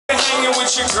hanging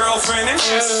with your girlfriend, and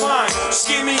that's fine. Just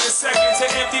give me a second to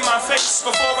empty my face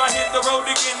before I hit the road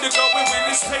again to go and win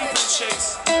this paper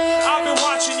chase. I've been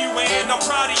watching you, and I'm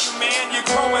proud of you, man. You're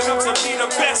growing up to be the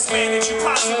best man that you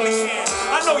possibly can.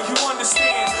 I know you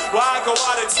understand why I go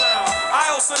out of town.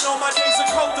 I also know my days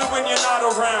are colder when you're not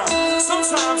around.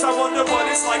 Sometimes I wonder what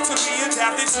it's like to be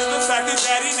adapted to the fact that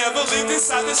daddy never lived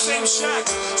inside the same shack.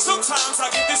 Sometimes I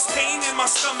get this pain in my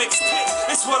stomach's pit.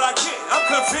 It's what I get. I'm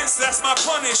convinced that's my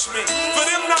punishment. For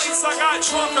them nights I got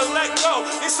drunk or let go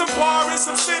in some bar in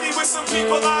some city with some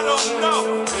people I don't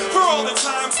know. For all the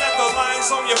times that the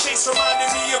lines on your face reminded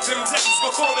me of them days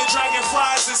before the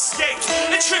dragonflies escaped.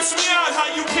 It trips me out how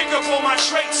you pick up all my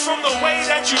traits, from the way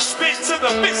that you spit to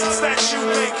the business that you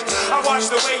make. I watch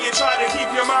the way you try to keep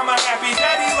your mama happy.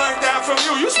 Daddy learned that from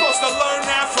you. You're supposed to learn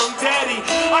that from daddy.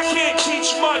 I can't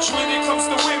teach much when it comes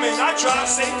to women. I drive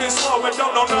safe and slow and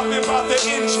don't know nothing about the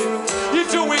engine. You're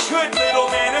doing good, little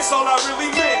man. That's all I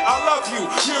really meant. I love you.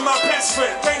 You're my best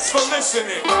friend. Thanks for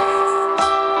listening.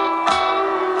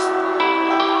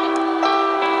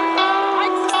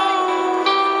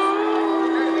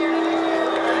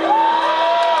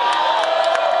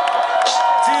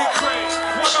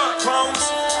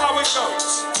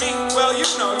 Well, you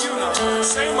know,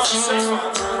 same old, same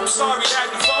old. I'm sorry that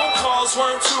the phone calls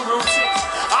weren't too routine.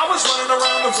 I was running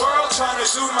around the world trying to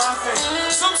do my thing.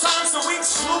 Sometimes the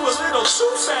weeks flew a little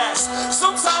too fast.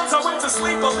 Sometimes I went to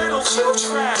sleep a little too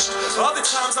trashed. Other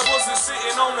times I wasn't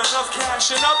sitting on enough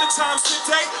cash. And other times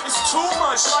today is too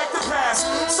much like the past.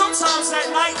 Sometimes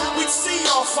at night we'd see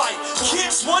y'all fight.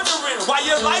 Kids wondering why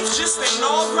your life just ain't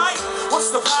alright.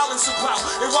 What's the violence about?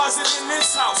 It wasn't in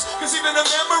this house, cause even the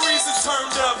memories are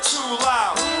turned up too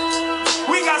loud.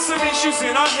 We got some issues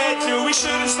in our head too. We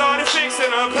should've started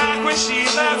fixing her back when she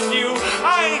left you.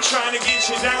 I ain't trying to get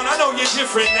you down, I know you're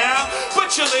different now,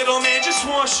 but your little man just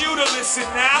wants you to listen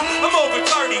now. I'm over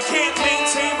 30, can't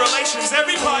maintain relations.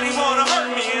 Everybody wanna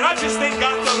hurt me and I just ain't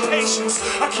got the patience.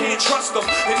 I can't trust them,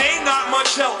 and ain't not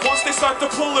much help once they start to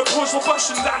pull and push. Well,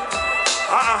 pushing that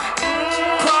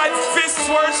pride, fists,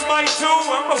 words might do.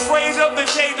 I'm afraid of the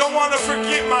day, don't wanna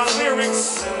forget my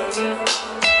lyrics.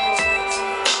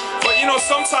 But you know,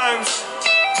 sometimes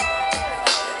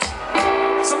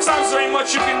there ain't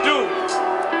much you can do.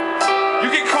 You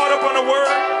get caught up on a word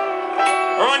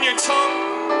or on your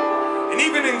tongue, and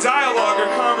even in dialogue or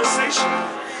conversation,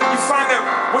 you find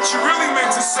that what you really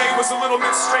meant to say was a little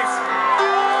bit straight.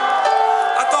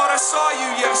 I thought I saw you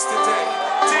yesterday.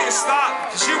 Didn't stop,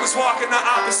 cause you was walking the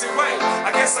opposite way. I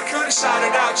guess I could've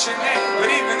shouted out your name, but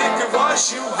even if it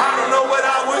was you, I don't know what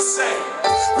I would say.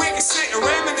 We can sit and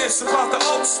reminisce about the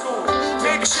old school,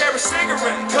 maybe share a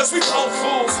cigarette, cause we both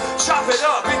fools. Chop it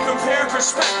up and compare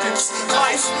perspectives.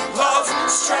 Life, love,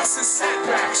 stress and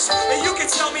setbacks. And you can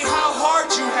tell me how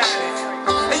hard you had it,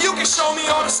 and you can show me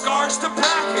all the scars to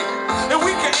back it. And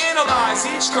we can analyze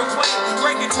each complaint,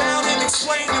 break it down and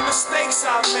explain the mistakes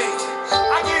I made.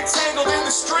 I get tangled in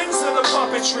the strings of the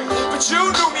puppetry, but you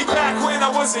knew me back when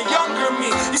I was a younger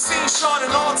me. You seen Sean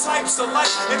in all types of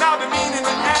light, and I've been meaning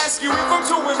to ask you if I'm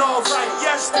doing alright.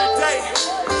 Yesterday,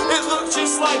 it looked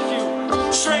just like you.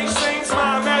 Strange things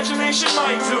my imagination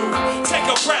might do. Take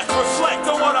a breath, reflect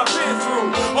on what I've been through.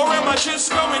 Or am I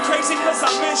just going crazy cause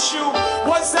I miss you?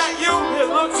 Was that you? It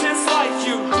looked just like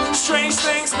you. Strange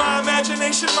things my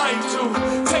imagination might do.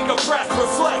 Take a breath,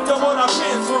 reflect on what I've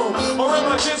been through. Or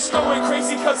am I just going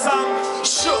crazy cause I'm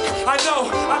shook? I know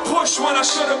I pushed when I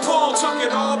should've pulled. Took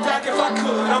it all back if I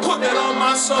could. I put that on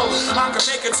my soul. I could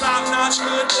make a top-notch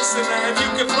good listener. If you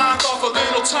could block off a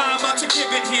little time out to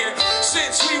give it here.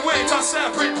 Since we went our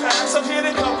separate paths, I've hit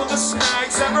a couple of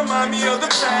snags that remind me of the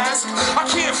past. I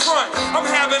can't front, I'm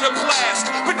having a blast,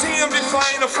 but damned if I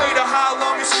ain't afraid of how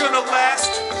long it's gonna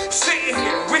last. Sitting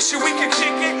here, wishing we could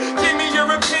kick it. Give me your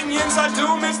opinions, I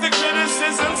do miss the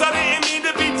criticisms. I didn't mean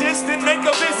to be distant, make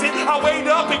a visit. I wait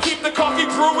up and keep the coffee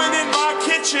brewing in my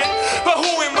kitchen. But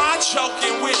who am I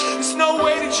joking with? There's no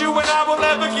way that you and I will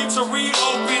ever get to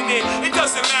reopen it. It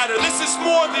doesn't matter, this is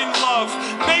more than love.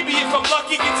 Maybe if I'm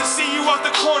lucky, get to see you out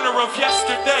the corner of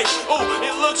yesterday. Oh,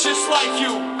 it looks just like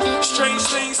you. Strange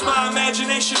things my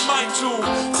imagination might do.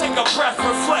 Take a breath,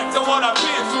 reflect on what I've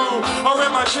been through. Or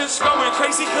am I just going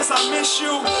crazy cause I miss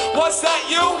you? Was that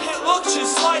you? It looked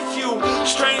just like you.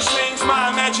 Strange things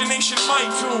my imagination might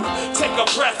do. Take a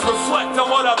breath, reflect on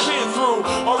what I've been through.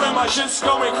 Or am I just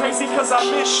going crazy cause I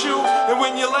miss you? And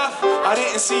when you left, I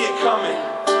didn't see it coming.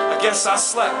 I guess I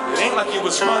slept, it ain't like it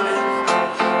was running.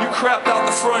 You crept out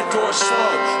the front door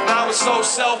slow, and I was so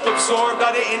self-absorbed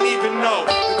I didn't even know.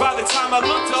 And by the time I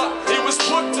looked up, it was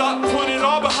booked up. Put it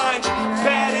all behind you,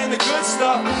 bad and the good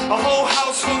stuff. A whole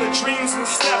house full of dreams and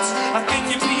steps. I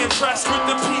think you're being impressed with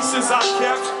the pieces I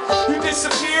kept. You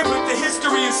disappeared, but the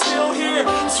history is still here.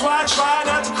 So I try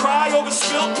not to cry over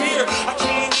spilled beer. I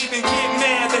can't even get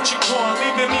mad that you're gone.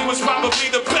 Leaving me was probably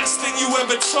the best thing you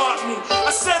ever taught me. I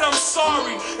said I'm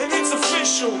sorry, and it's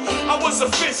official. I was a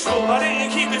fistful, I didn't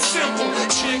keep it simple.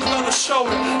 Chick on the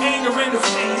shoulder, anger in the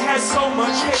pain, had so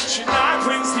much hatred, now it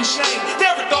brings me shame.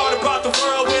 Never thought about the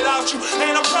world without you,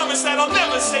 and I promise that I'll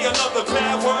never say another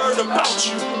bad word about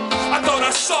you. I thought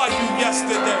I saw you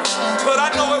yesterday, but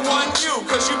I know it wasn't you,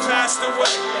 cause you passed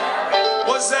away.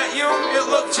 Was that you?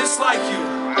 It looked just like you.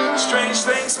 Strange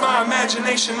things my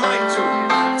imagination might do.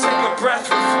 Take a breath,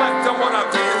 reflect on what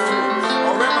I've been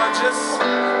through. Or am I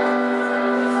just